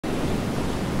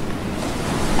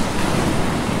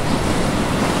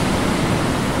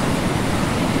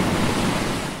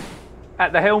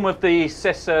at the helm of the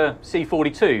Sessa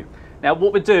C42. Now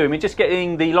what we're doing, we're just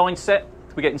getting the line set,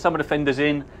 we're getting some of the fenders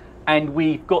in, and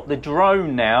we've got the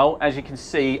drone now, as you can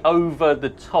see, over the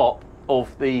top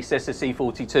of the Sessa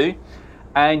C42,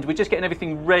 and we're just getting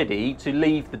everything ready to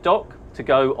leave the dock to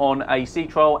go on a sea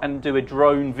trial and do a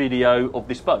drone video of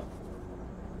this boat.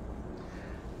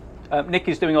 Nick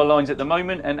is doing our lines at the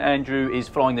moment, and Andrew is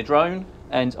flying the drone,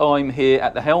 and I'm here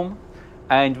at the helm,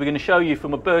 and we're going to show you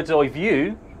from a bird's eye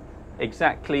view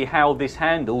exactly how this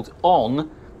handles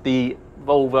on the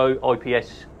Volvo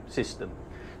IPS system.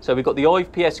 So we've got the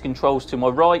IPS controls to my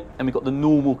right, and we've got the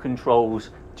normal controls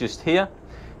just here.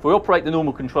 If we operate the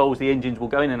normal controls, the engines will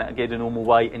go in and out again the normal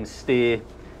way and steer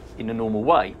in the normal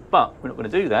way. But we're not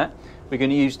going to do that. We're going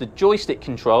to use the joystick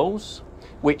controls,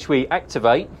 which we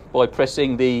activate by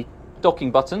pressing the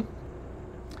docking button,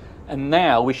 and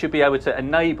now we should be able to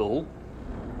enable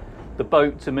the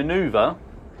boat to maneuver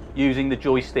using the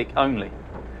joystick only.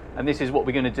 And this is what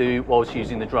we're going to do whilst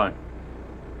using the drone.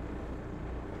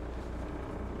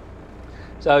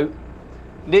 So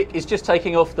Nick is just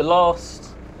taking off the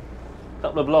last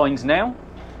couple of lines now,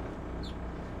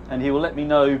 and he will let me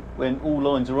know when all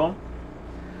lines are on.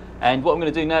 And what I'm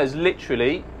going to do now is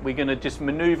literally we're going to just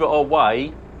maneuver our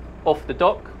way off the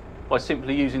dock by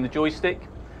simply using the joystick,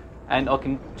 and I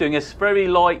can doing a very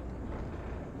light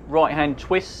right hand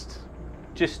twist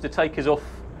just to take us off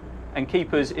and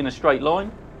keep us in a straight line.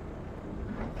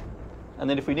 And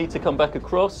then if we need to come back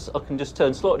across, I can just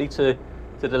turn slightly to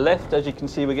the left. As you can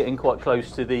see, we're getting quite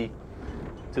close to the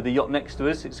yacht next to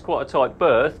us. It's quite a tight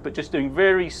berth, but just doing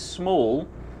very small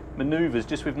maneuvers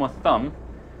just with my thumb,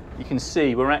 you can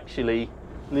see we're actually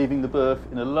leaving the berth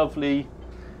in a lovely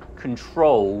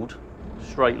controlled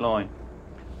straight line.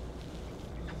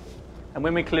 And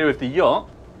when we're clear of the yacht,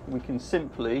 we can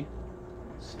simply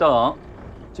start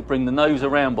to bring the nose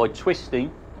around by twisting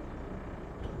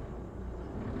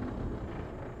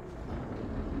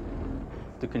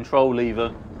the control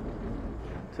lever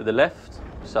to the left,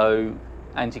 so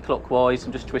anti-clockwise.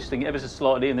 I'm just twisting it ever so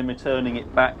slightly and then returning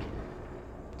it back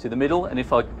to the middle, and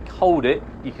if I hold it,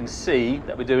 you can see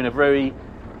that we're doing a very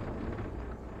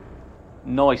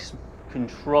nice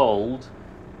controlled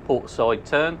port side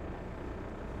turn.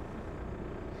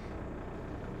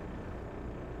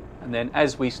 And then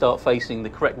as we start facing the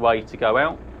correct way to go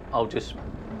out, I'll just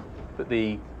put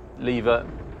the lever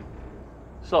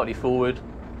slightly forward,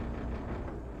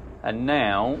 and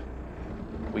now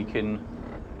we can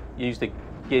use the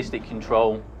gear stick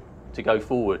control to go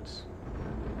forwards.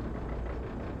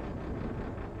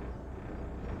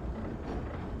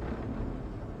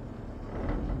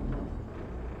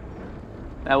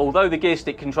 Now, although the gear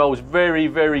stick control is very,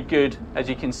 very good, as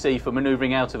you can see, for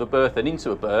manoeuvring out of a berth and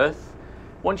into a berth,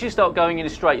 once you start going in a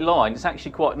straight line, it's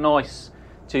actually quite nice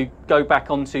to go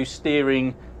back onto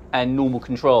steering and normal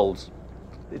controls.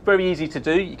 It's very easy to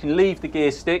do. You can leave the gear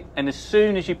stick, and as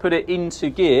soon as you put it into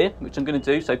gear, which I'm going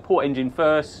to do, so port engine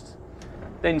first,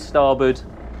 then starboard,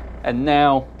 and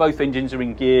now both engines are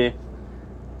in gear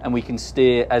and we can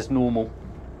steer as normal.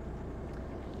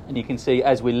 And you can see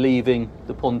as we're leaving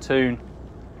the pontoon,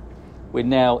 we're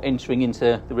now entering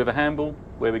into the river Hamble,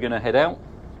 where we're going to head out.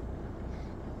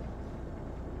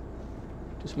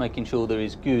 Just making sure there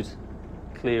is good,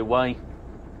 clear way,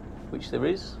 which there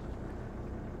is.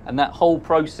 And that whole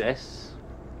process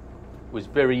was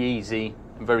very easy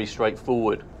and very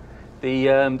straightforward. The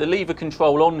lever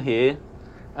control on here,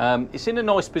 it's in a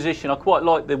nice position. I quite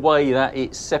like the way that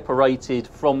it's separated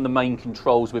from the main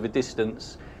controls with a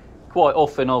distance. Quite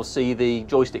often I'll see the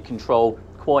joystick control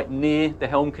quite near the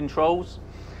helm controls.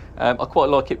 I quite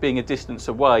like it being a distance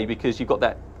away, because you've got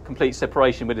that complete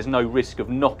separation where there's no risk of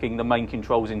knocking the main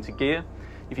controls into gear.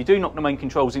 If you do knock the main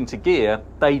controls into gear,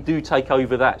 they do take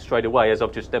over that straight away, as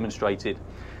I've just demonstrated.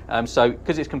 So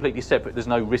because it's completely separate, there's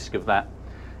no risk of that.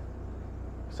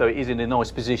 So it is in a nice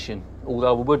position,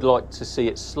 although I would like to see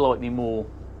it slightly more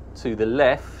to the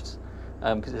left,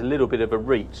 because it's a little bit of a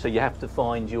reach, so you have to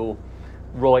find your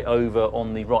right over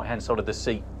on the right hand side of the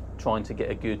seat, trying to get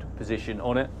a good position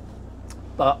on it.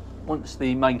 But once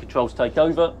the main controls take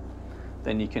over,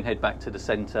 then you can head back to the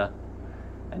centre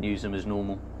and use them as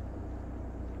normal.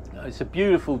 It's a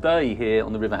beautiful day here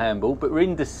on the River Hamble, but we're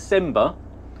in December,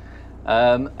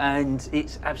 and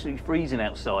it's absolutely freezing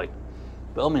outside.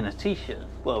 But I'm in a t-shirt.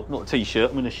 Well, not a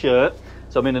t-shirt, I'm in a shirt.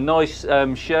 So I'm in a nice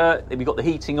shirt, we've got the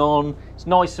heating on, it's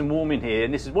nice and warm in here,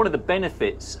 and this is one of the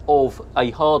benefits of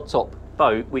a hardtop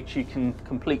boat, which you can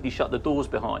completely shut the doors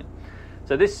behind.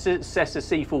 So this Sessa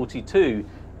C42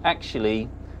 actually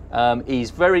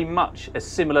is very much a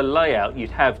similar layout you'd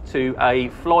have to a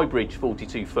Flybridge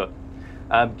 42 foot.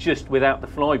 just without the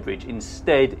flybridge.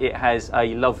 Instead, it has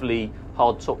a lovely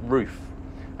hardtop roof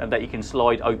that you can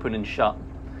slide open and shut.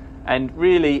 And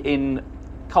really, in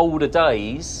colder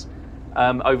days,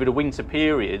 over the winter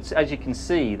periods, as you can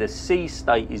see, the sea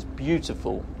state is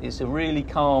beautiful. It's a really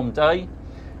calm day,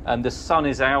 and the sun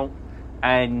is out,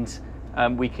 and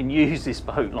we can use this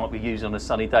boat like we use on a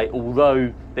sunny day,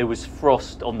 although there was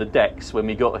frost on the decks when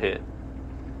we got here.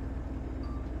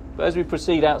 But as we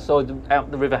proceed out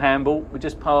the River Hamble, we're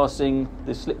just passing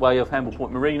the slipway of Hamble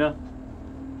Point Marina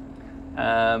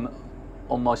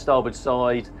on my starboard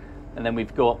side, and then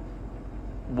we've got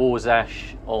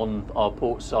Warsash on our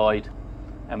port side,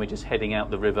 and we're just heading out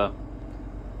the river.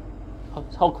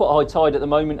 It's quite high tide at the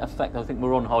moment. In fact, I think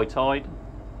we're on high tide,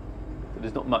 but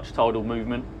there's not much tidal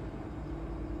movement.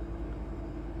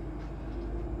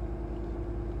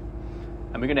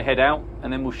 And we're going to head out,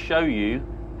 and then we'll show you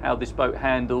how this boat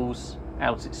handles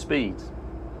out at speed.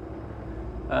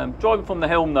 Driving from the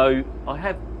helm though, I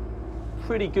have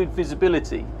pretty good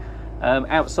visibility.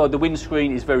 Outside, the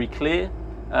windscreen is very clear.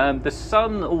 The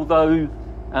sun, although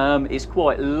it's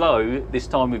quite low this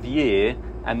time of year,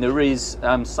 and there is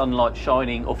sunlight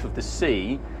shining off of the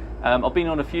sea, I've been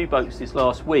on a few boats this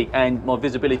last week, and my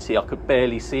visibility, I could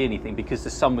barely see anything because the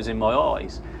sun was in my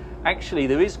eyes. Actually,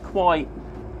 there is quite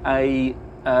a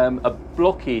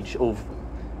blockage of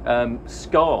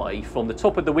sky from the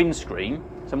top of the windscreen,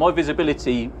 so my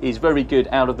visibility is very good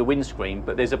out of the windscreen,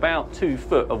 but there's about 2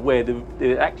 foot of where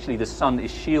actually the sun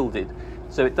is shielded,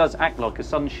 so it does act like a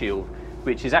sun shield,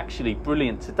 which is actually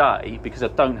brilliant today because I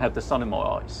don't have the sun in my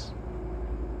eyes.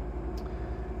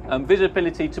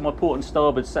 Visibility to my port and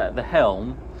starboard sat at the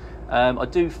helm, I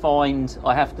do find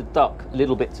I have to duck a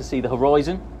little bit to see the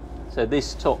horizon, so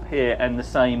this top here and the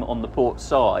same on the port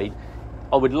side.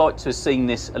 I would like to have seen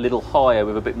this a little higher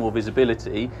with a bit more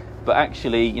visibility, but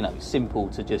actually, you know, it's simple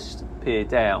to just peer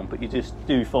down, but you just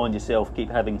do find yourself keep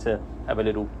having to have a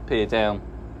little peer down,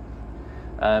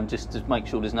 just to make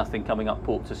sure there's nothing coming up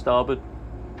port to starboard.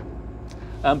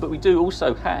 But we do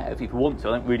also have, if we want to,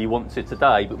 I don't really want to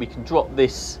today, but we can drop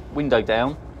this window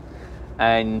down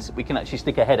and we can actually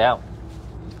stick a head out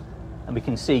and we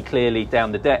can see clearly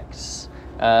down the decks,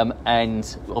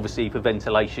 and obviously for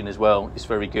ventilation as well, it's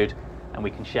very good. And we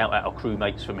can shout at our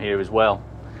crewmates from here as well.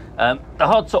 The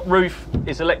hardtop roof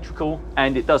is electrical,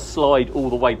 and it does slide all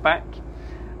the way back,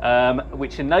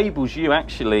 which enables you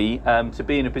actually to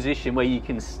be in a position where you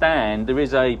can stand. There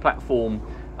is a platform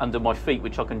under my feet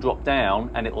which I can drop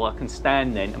down, and I can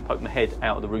stand then and poke my head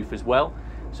out of the roof as well.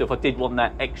 So if I did want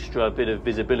that extra bit of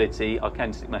visibility, I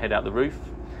can stick my head out the roof.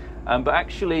 But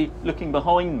actually, looking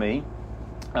behind me,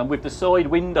 with the side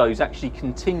windows actually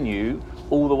continue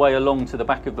all the way along to the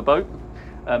back of the boat.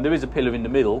 There is a pillar in the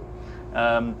middle,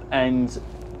 and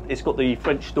it's got the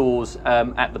French doors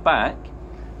at the back,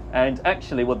 and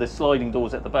actually, well, there's sliding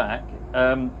doors at the back,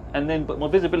 but my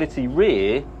visibility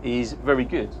rear is very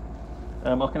good.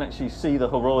 I can actually see the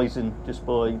horizon just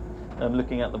by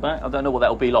looking at the back. I don't know what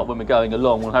that'll be like when we're going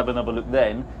along. We'll have another look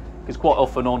then, because quite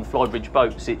often on flybridge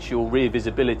boats, it's your rear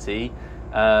visibility.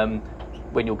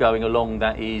 When you're going along,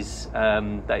 that is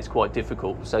quite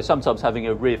difficult. So sometimes having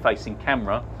a rear-facing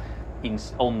camera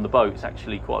on the boat is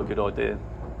actually quite a good idea.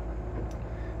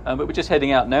 But we're just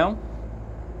heading out now.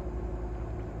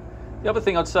 The other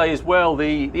thing I'd say as well,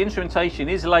 the instrumentation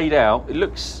is laid out. It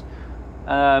looks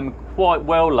quite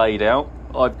well laid out.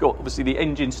 I've got obviously the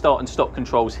engine start and stop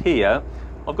controls here.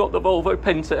 I've got the Volvo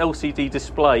Penta LCD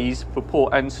displays for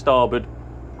port and starboard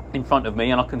in front of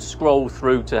me, and I can scroll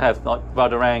through to have like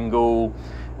rudder angle,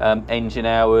 engine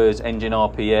hours, engine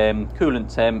RPM,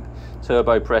 coolant temp,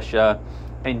 turbo pressure,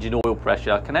 engine oil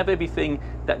pressure. I can have everything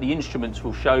that the instruments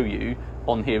will show you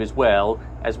on here as well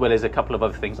as a couple of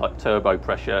other things like turbo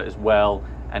pressure as well,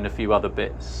 and a few other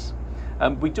bits.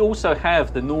 We do also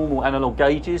have the normal analog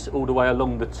gauges all the way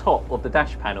along the top of the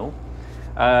dash panel.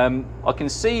 I can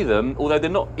see them, although they're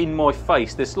not in my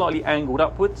face, they're slightly angled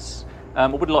upwards. I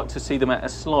would like to see them at a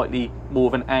slightly more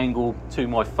of an angle to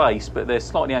my face, but they're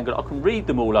slightly angled. I can read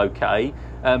them all okay,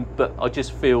 but I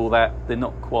just feel that they're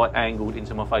not quite angled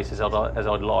into my face as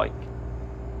I'd like.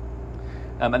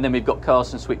 And then we've got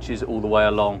cast and switches all the way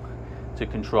along to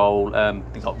control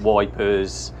things like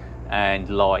wipers and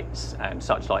lights and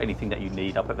such, like anything that you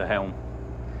need up at the helm.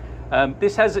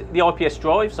 This has the IPS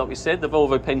drives, like we said, the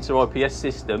Volvo Penta IPS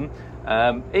system.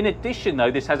 In addition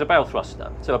though, this has a bow thruster.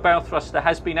 So a bow thruster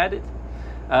has been added,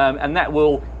 and that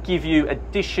will give you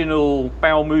additional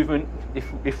bow movement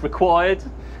if required,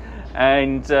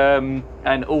 and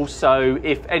also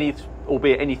if any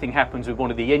albeit anything happens with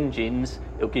one of the engines,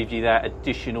 it'll give you that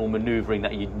additional manoeuvring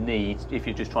that you'd need if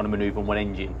you're just trying to manoeuvre on one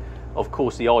engine. Of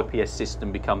course, the IPS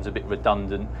system becomes a bit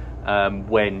redundant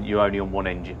when you're only on one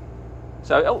engine.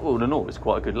 So all in all, it's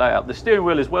quite a good layout. The steering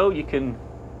wheel as well, you can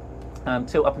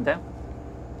tilt up and down,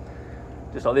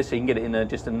 just like this, so you can get it in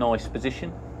just a nice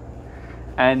position.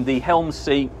 And the helm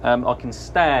seat, I can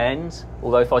stand,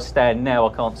 although if I stand now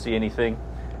I can't see anything.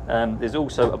 There's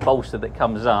also a bolster that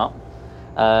comes up,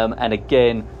 and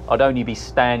again, I'd only be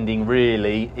standing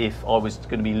really if I was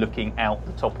going to be looking out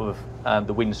the top of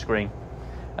the windscreen.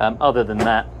 Other than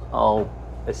that,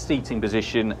 a seating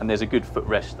position, and there's a good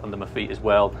footrest under my feet as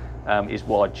well, is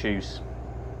what I'd choose.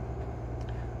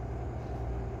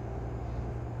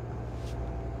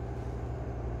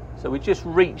 So we're just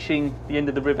reaching the end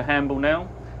of the river Hamble now.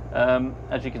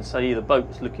 As you can see, the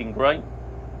boat's looking great.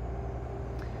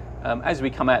 As we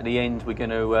come out the end, we're going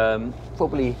to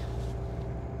probably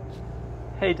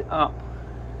head up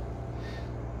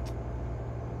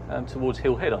towards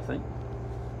Hill Head, I think.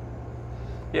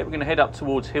 Yeah, we're going to head up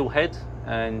towards Hill Head,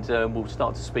 and we'll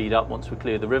start to speed up once we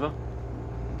clear the river.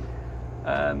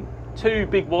 2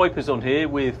 big wipers on here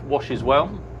with wash as well.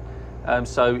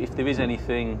 So if there is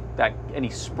anything, any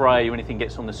spray or anything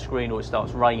gets on the screen or it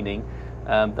starts raining,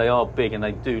 they are big and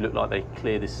they do look like they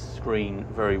clear the screen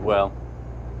very well.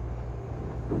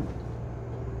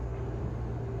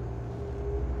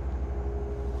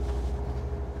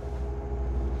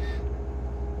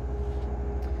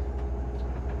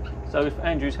 So if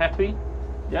Andrew's happy,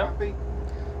 yeah, happy.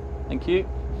 Thank you.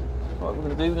 What we're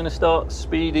going to do, we're going to start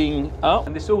speeding up,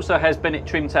 and this also has Bennett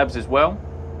trim tabs as well.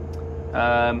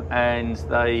 And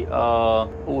they are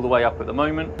all the way up at the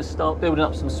moment. Let's start building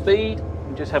up some speed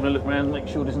and just having a look around, make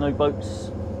sure there's no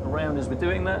boats around as we're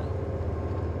doing that.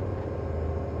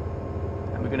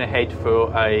 And we're going to head for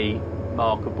a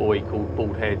marker buoy called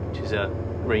Bald Head, which is a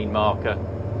green marker.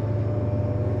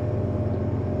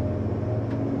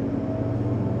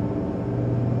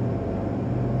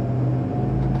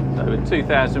 So at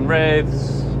 2,000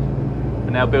 revs,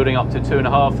 we're now building up to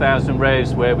 2,500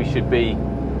 revs, where we should be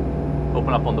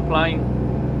open up on the plane.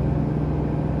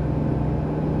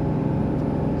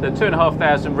 So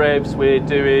 2,500 revs, we're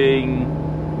doing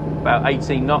about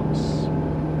 18 knots.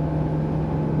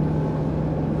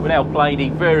 We're now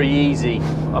planing very easy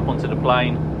up onto the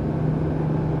plane.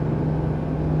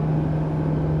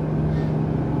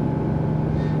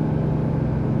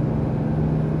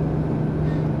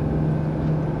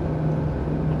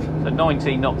 So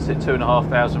 19 knots at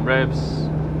 2,500 revs.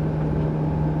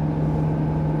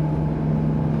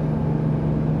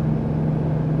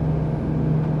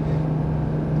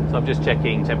 So I'm just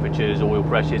checking temperatures, oil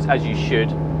pressures, as you should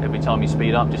every time you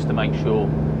speed up, just to make sure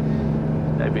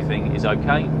that everything is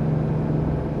okay.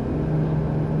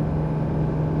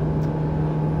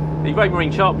 The Great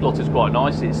Marine chart plotter is quite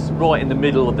nice. It's right in the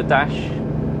middle of the dash,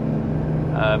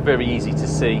 very easy to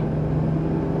see.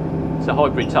 It's a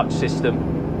hybrid touch system.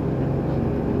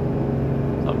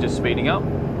 So I'm just speeding up.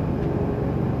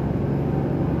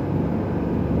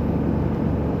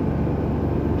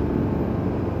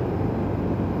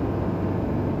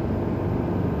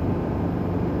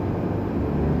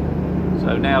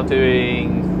 So now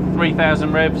doing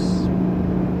 3,000 revs,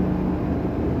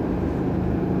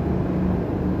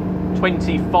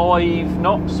 25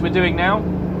 knots we're doing now.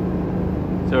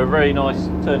 So a very nice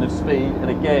turn of speed, and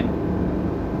again,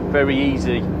 very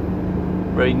easy,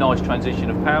 very nice transition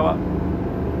of power.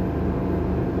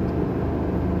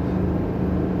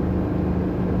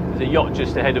 There's a yacht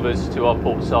just ahead of us to our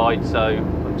port side, so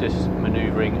I'm just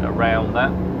manoeuvring around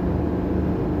that.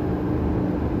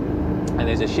 And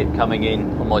there's a ship coming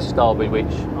in on my starboard, which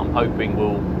I'm hoping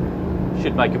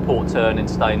should make a port turn and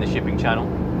stay in the shipping channel.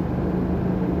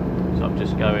 So I'm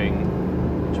just going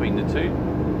between the two.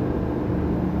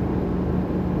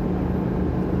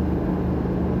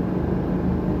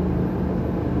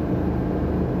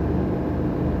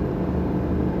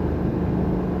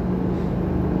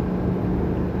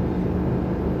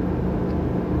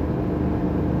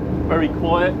 Very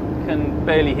quiet, can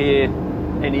barely hear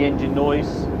any engine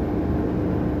noise.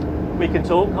 We can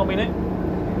talk, can't we, Nick?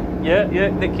 Yeah,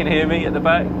 Nick can hear me at the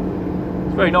back.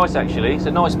 It's very nice actually, it's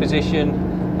a nice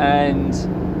position, and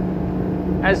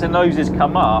as the noses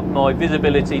come up, my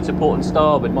visibility to port and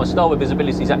starboard, my starboard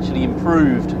visibility is actually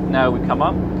improved now we come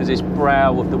up, because this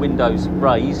brow of the window's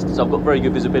raised, so I've got very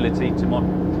good visibility to my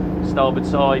starboard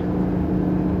side.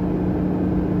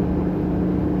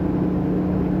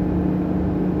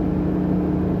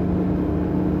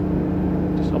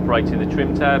 Just operating the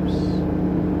trim tabs.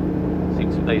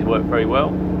 Seems that these work very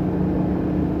well.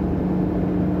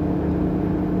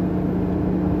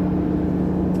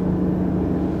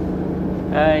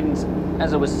 And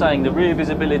as I was saying, the rear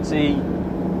visibility,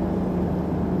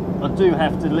 I do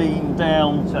have to lean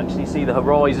down to actually see the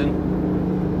horizon,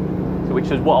 so which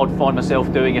is what I'd find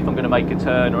myself doing if I'm going to make a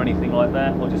turn or anything like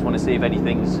that. I just want to see if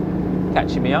anything's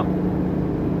catching me up.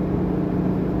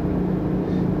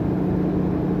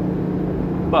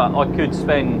 But I could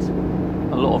spend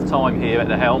a lot of time here at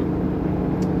the helm,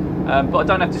 but I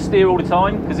don't have to steer all the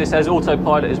time because this has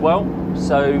autopilot as well.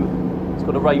 So it's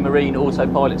got a Marina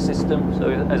autopilot system, so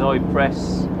as I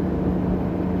press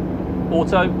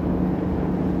auto,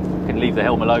 I can leave the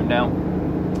helm alone now.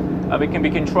 It can be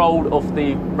controlled off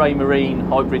the Marina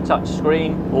hybrid touch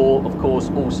screen, or of course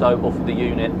also off the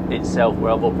unit itself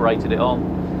where I've operated it on.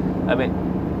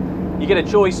 You get a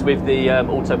choice with the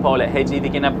autopilot heads. You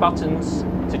can have buttons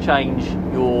to change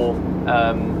your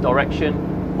direction,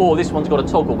 or this one's got a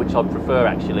toggle, which I prefer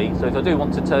actually. So if I do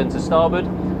want to turn to starboard,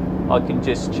 I can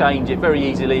just change it very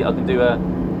easily. I can do a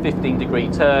 15-degree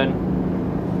turn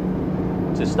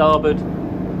to starboard.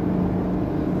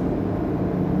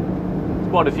 There's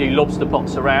quite a few lobster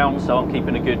pots around, so I'm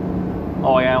keeping a good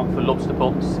eye out for lobster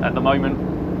pots at the moment.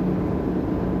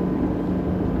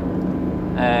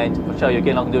 And I'll show you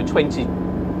again, I can do a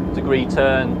 20-degree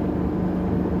turn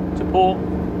to port.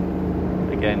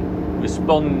 Again,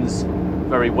 responds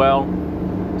very well.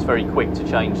 It's very quick to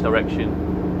change direction,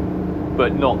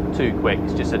 but not too quick.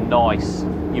 It's just a nice,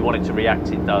 you want it to react,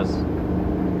 it does.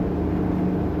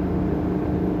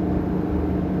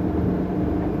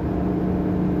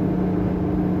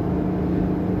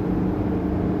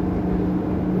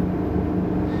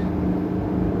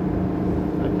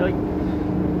 Okay,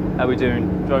 how are we doing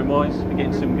drone wise? We're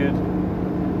getting some good.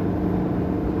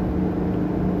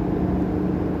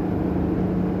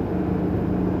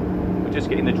 We're just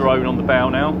getting the drone on the bow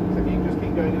now. So if you can just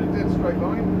keep going in a dead straight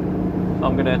line.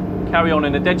 I'm going to carry on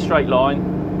in a dead straight line.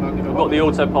 I've got the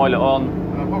autopilot on.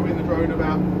 And I'm hovering the drone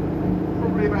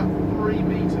probably about 3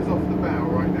 meters off the bow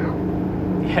right now.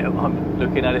 Yeah, I'm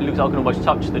looking at it. It looks like I can almost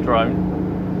touch the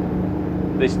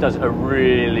drone. This does a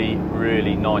really,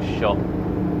 really nice shot,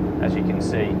 as you can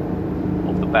see,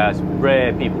 of the bow. It's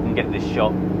rare people can get this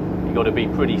shot. You've got to be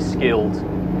pretty skilled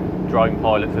drone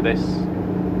pilot for this.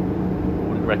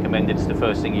 Wouldn't recommend it. It's the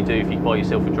first thing you do if you buy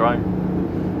yourself a drone.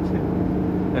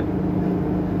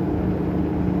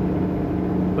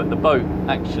 But the boat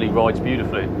actually rides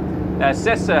beautifully. Now,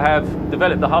 Sessa have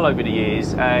developed the hull over the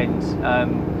years, and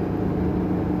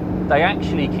they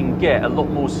actually can get a lot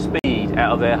more speed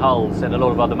out of their hulls than a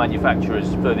lot of other manufacturers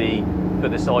for the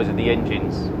size of the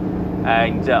engines.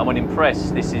 And I'm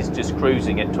impressed. This is just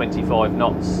cruising at 25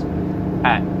 knots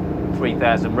at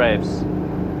 3,000 revs.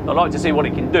 I'd like to see what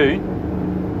it can do,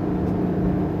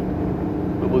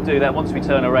 but we'll do that once we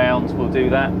turn around. We'll do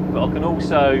that, but I can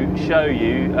also show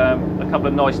you a couple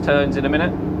of nice turns in a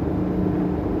minute.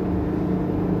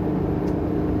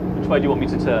 Which way do you want me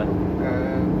to turn?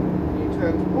 You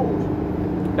turn to port.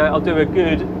 Okay, I'll do a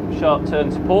good sharp turn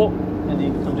to port, and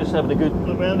I'm just having a good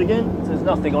look around again. So there's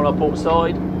nothing on our port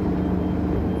side.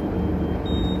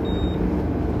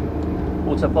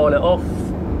 Autopilot off.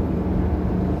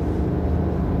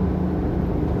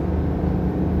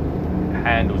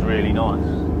 Handle's really nice.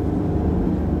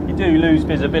 You do lose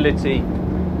visibility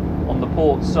on the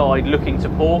port side looking to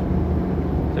port,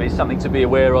 so it's something to be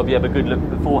aware of. You have a good look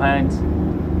beforehand,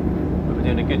 but we're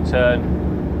doing a good turn.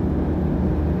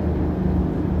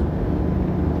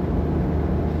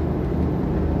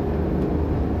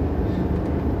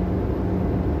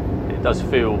 It does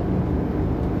feel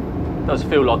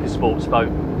like a sports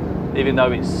boat, even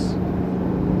though it's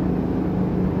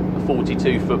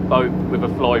 42-foot boat with a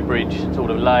flybridge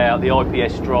sort of layout. The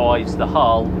IPS drives, the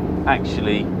hull,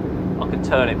 actually I can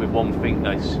turn it with one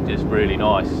finger. It's just really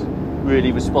nice,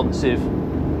 really responsive.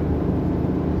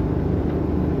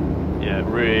 Yeah,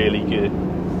 really good.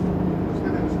 Just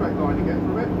head in a straight line again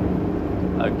for a bit.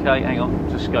 Okay, hang on,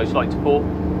 just go slightly to port,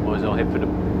 otherwise I'll head for the...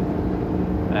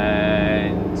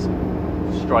 and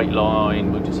straight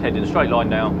line. We'll just head in a straight line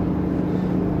now.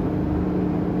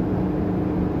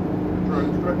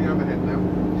 Drone's directly overhead now.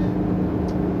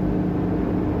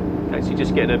 Okay, so you're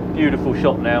just getting a beautiful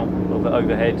shot now of it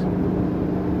overhead.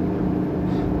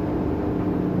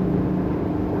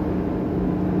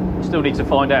 Still need to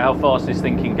find out how fast this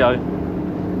thing can go.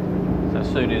 So as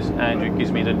soon as Andrew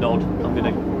gives me the nod, I'm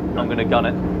gonna gun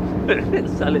it.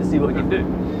 So let's see what we can do.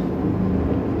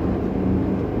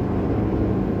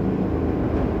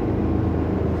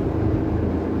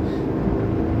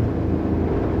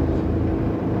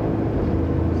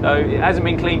 So it hasn't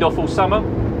been cleaned off all summer,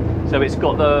 so it's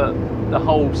got the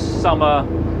whole summer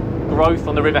growth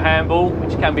on the river handle,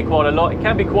 which can be quite a lot. It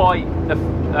can be quite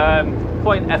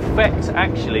Quite an effect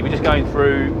actually. We're just going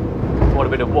through quite a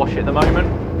bit of wash at the moment.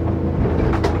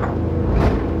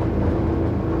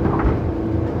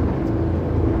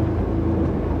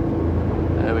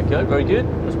 There we go, very good.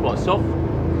 That's quite soft.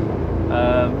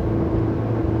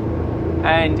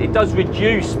 And it does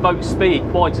reduce boat speed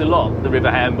quite a lot, the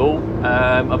river handle.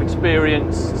 I've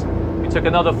experienced, we took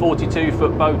another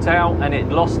 42-foot boat out and it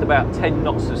lost about 10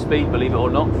 knots of speed, believe it or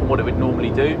not, from what it would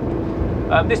normally do.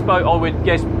 This boat I would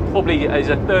guess probably is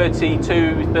a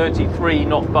 32, 33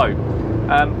 knot boat,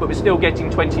 but we're still getting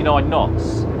 29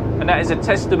 knots. And that is a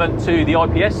testament to the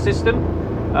IPS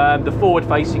system, the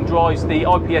forward-facing drives. The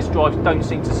IPS drives don't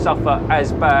seem to suffer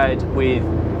as bad with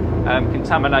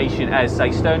contamination as,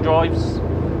 say, stern drives,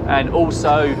 and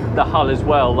also the hull as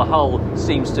well. The hull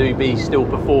seems to be still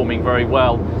performing very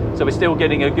well, so we're still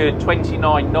getting a good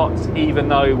 29 knots, even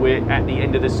though we're at the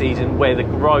end of the season where the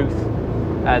growth,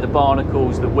 the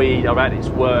barnacles, the weed are at its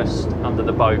worst under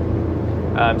the boat.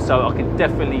 So I can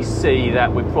definitely see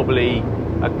that we're probably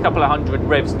a couple of hundred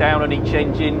revs down on each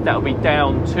engine. That'll be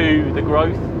down to the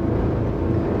growth.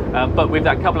 But with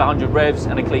that couple of hundred revs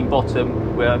and a clean bottom,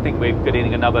 I think we're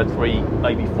getting another 3,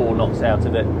 maybe 4 knots out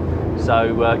of it.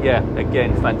 So yeah,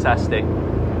 again, fantastic.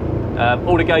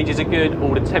 All the gauges are good,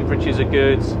 all the temperatures are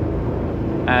good,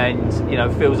 and you know,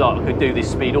 it feels like I could do this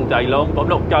speed all day long, but I'm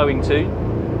not going to.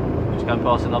 Just going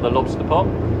past another lobster pot.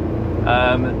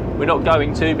 We're not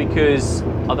going to because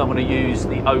I don't want to use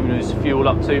the owner's fuel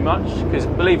up too much, because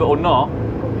believe it or not,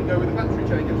 probably go with a battery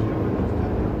change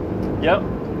actually. Yep.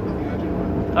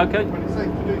 Okay. When it's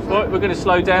safe to do so. Right, we're going to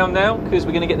slow down now because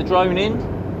we're going to get the drone in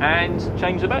and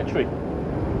change the battery.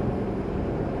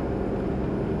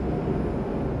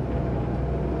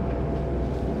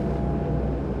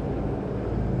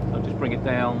 I'll just bring it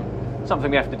down.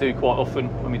 Something we have to do quite often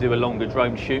when we do a longer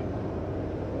drone shoot.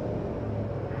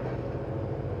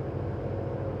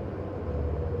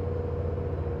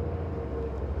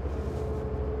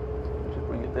 Just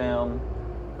bring it down,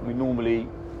 and we normally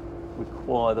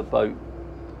require the boat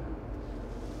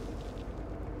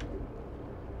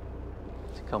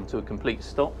to come to a complete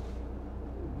stop.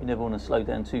 You never want to slow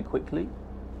down too quickly.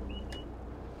 There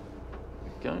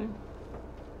we go.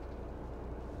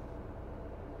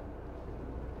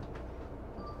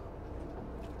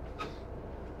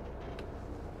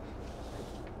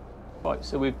 Right,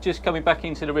 so we're just coming back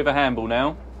into the river handle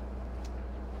now,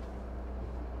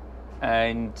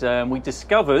 and we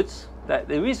discovered that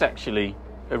there is actually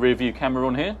a rear view camera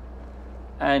on here,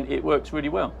 and it works really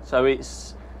well. So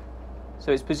it's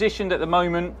positioned at the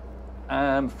moment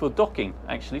for docking,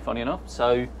 actually, funny enough.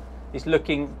 So it's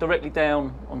looking directly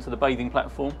down onto the bathing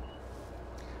platform,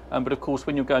 but of course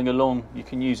when you're going along you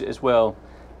can use it as well.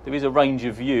 There is a range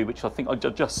of view which I think I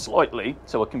adjust slightly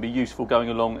so it can be useful going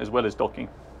along as well as docking.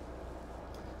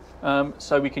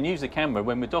 So we can use the camera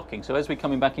when we're docking. So as we're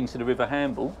coming back into the river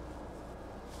handle,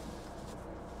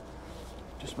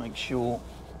 just make sure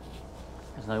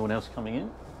there's no one else coming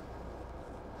in.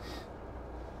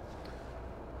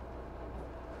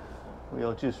 We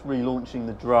are just relaunching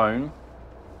the drone.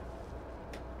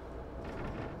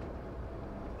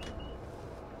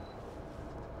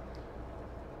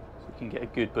 So we can get a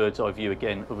good bird's eye view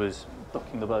again of us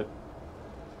docking the boat.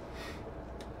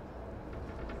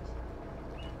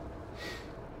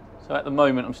 So at the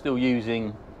moment I'm still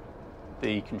using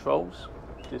the controls,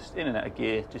 just in and out of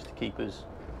gear, just to keep us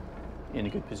in a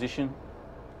good position.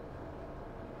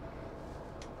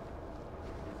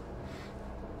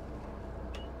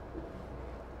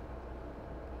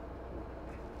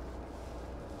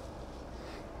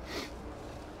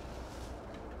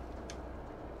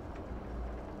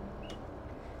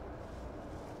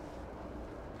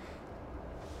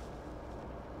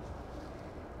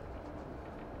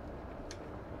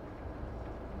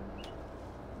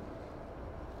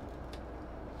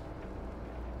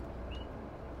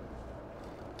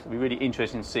 It'll be really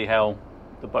interesting to see how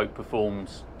the boat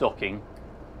performs docking.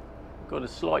 We've got a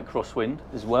slight crosswind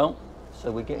as well,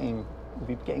 so we'll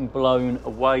be getting blown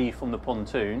away from the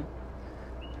pontoon,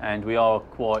 and we are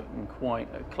in quite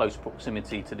a close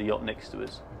proximity to the yacht next to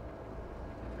us.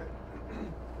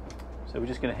 So we're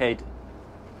just going to head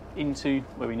into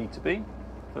where we need to be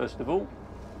first of all.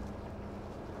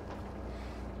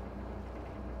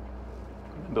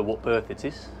 Remember what berth it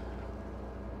is.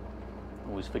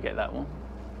 Always forget that one.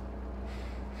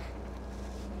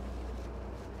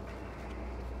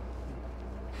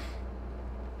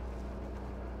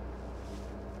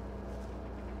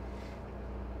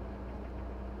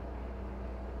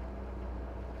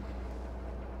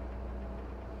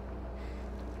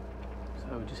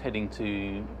 We're just heading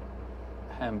to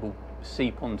Hamble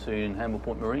Sea Pontoon, Hamble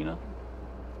Point Marina.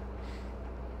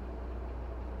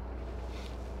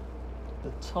 The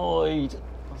tide,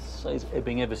 I'll say, is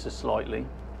ebbing ever so slightly.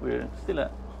 We're still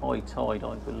at high tide,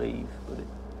 I believe, but it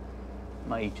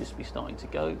may just be starting to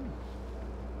go.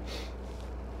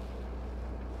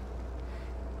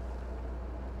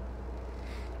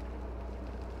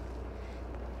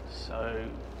 So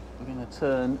I'm going to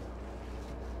turn,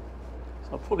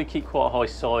 so I'll probably keep quite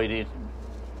high-sided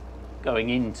going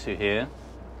into here,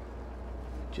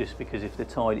 just because if the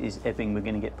tide is ebbing, we're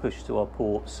going to get pushed to our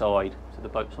port side, to the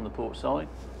boats on the port side.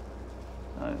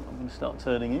 So I'm going to start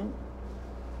turning in,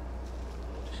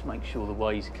 just make sure the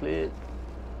way's clear,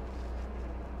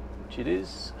 which it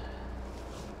is.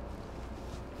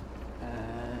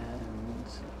 And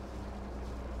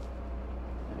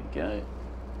there we go.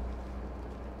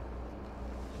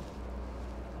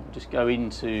 I'll just go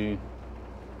into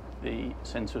the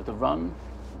centre of the run,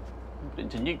 put it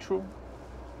into neutral.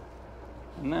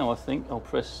 And now I think I'll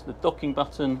press the docking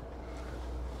button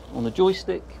on the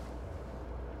joystick.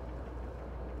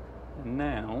 And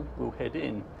now we'll head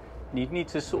in. And you need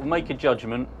to sort of make a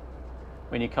judgment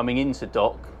when you're coming into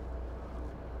dock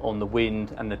on the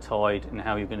wind and the tide and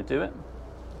how you're going to do it.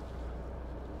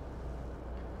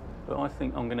 But I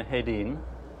think I'm going to head in,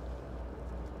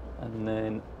 and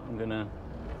then I'm going to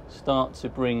start to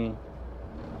bring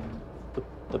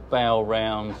the bow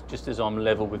round just as I'm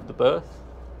level with the berth.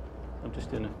 I'm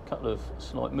just doing a couple of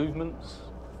slight movements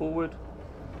forward,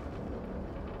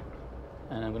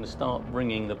 and I'm going to start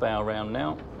bringing the bow round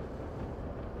now.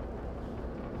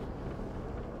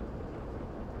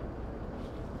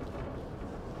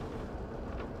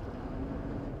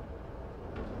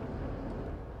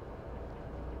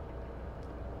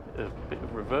 Bit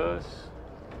of reverse,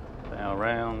 bow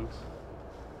round.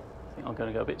 I think I'm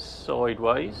going to go a bit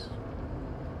sideways,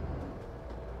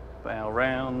 bow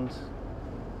round.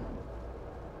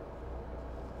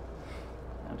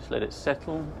 Now just let it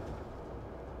settle.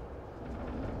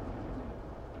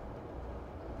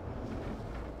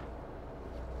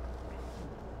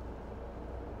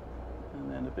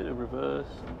 And then a bit of reverse.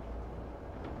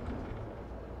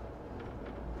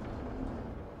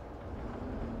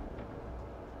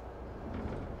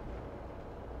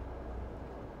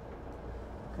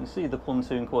 You can see the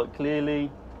pontoon quite clearly.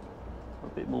 I'm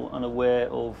a bit more unaware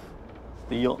of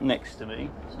the yacht next to me,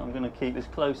 so I'm going to keep as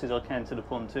close as I can to the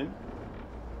pontoon.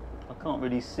 I can't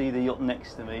really see the yacht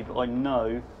next to me, but I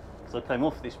know, because I came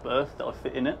off this berth, that I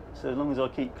fit in it. So as long as I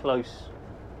keep close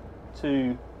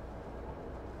to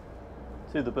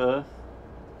the berth,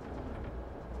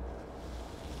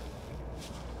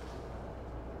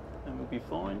 then we'll be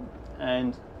fine.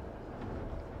 And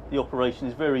the operation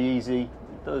is very easy.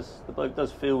 The boat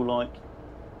does feel like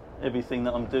everything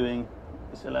that I'm doing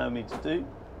is allowing me to do.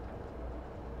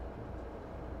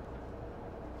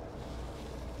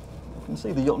 I can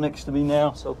see the yacht next to me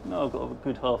now, so now I've got a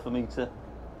good half a metre.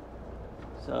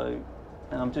 So,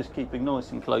 and I'm just keeping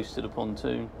nice and close to the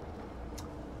pontoon.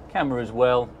 Camera as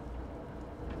well,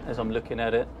 as I'm looking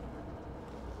at it.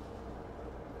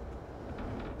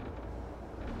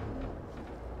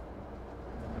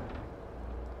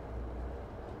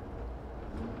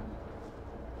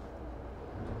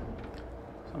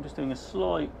 I'm just doing a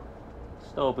slight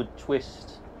starboard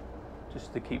twist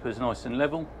just to keep us nice and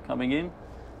level coming in.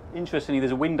 Interestingly,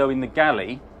 there's a window in the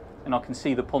galley and I can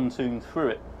see the pontoon through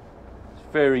it. It's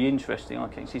very interesting. I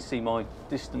can actually see my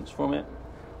distance from it.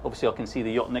 Obviously I can see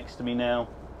the yacht next to me now,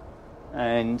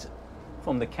 and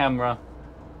from the camera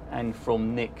and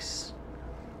from Nick's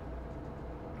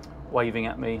waving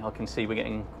at me, I can see we're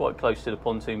getting quite close to the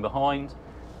pontoon behind.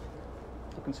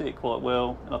 I can see it quite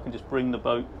well, and I can just bring the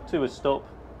boat to a stop.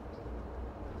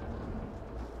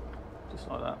 Just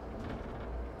like that.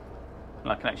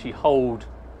 And I can actually hold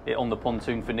it on the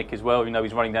pontoon for Nick as well. You know,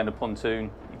 he's running down the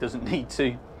pontoon. He doesn't need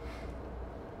to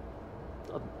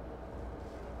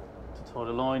tie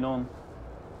the line on.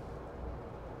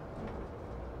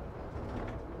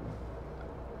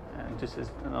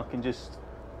 And I can just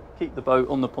keep the boat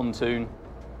on the pontoon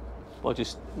by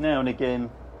just now and again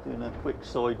doing a quick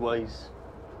sideways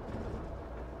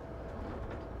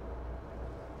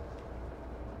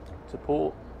to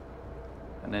port,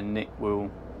 and then Nick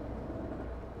will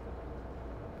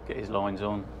get his lines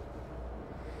on,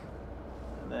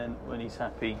 and then when he's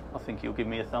happy, I think he'll give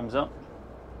me a thumbs up.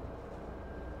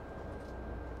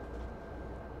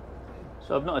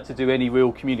 So I've not had to do any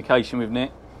real communication with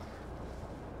Nick.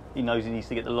 He knows he needs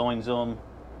to get the lines on.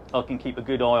 I can keep a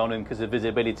good eye on him because of the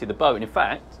visibility of the boat, and in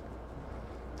fact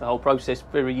the whole process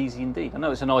very easy indeed. I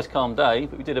know it's a nice calm day,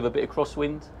 but we did have a bit of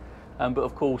crosswind, but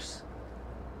of course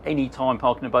any time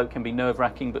parking a boat can be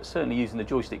nerve-wracking, but certainly using the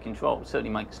joystick control certainly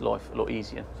makes life a lot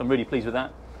easier. So I'm really pleased with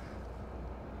that.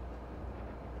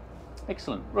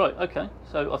 Excellent. Right. Okay.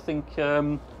 So I think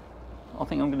I'm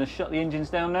going to shut the engines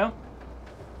down now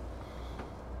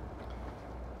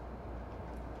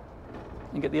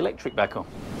and get the electric back on.